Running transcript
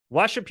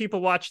Why should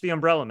people watch The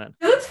Umbrella Man?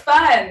 It looks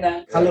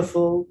fun.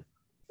 Colourful.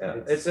 Yeah,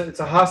 it's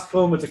a heist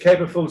film. It's a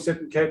caper film set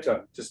in Cape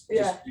Town. Just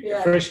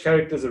fresh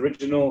characters,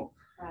 original,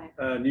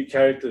 new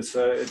characters.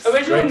 So it's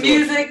original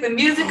music. The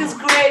music is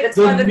great. That's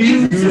why the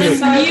music is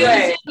so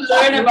great.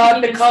 Learn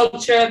about the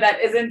culture that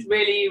isn't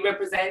really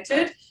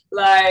represented.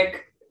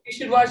 Like, you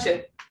should watch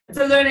it. It's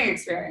a learning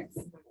experience.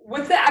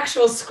 With the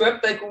actual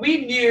script, like,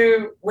 we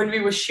knew when we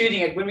were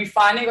shooting it, when we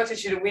finally got to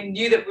shoot it, we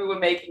knew that we were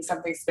making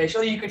something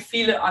special. You could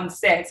feel it on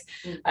set.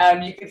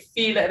 You could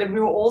feel it. And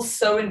we were all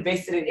so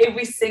invested in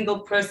every single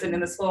person in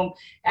this film,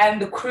 and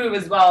the crew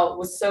as well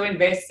was so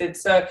invested.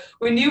 So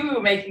we knew we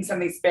were making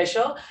something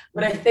special.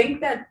 But I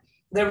think that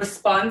the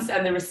response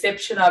and the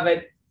reception of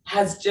it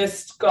has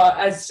just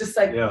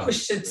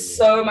pushed it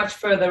so much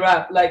further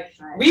up. Like,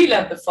 we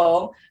love the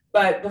film,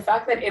 but the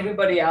fact that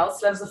everybody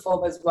else loves the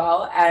film as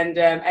well and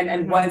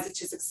wants it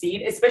to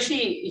succeed,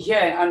 especially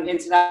here on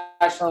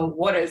international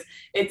waters,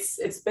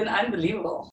 it's been unbelievable.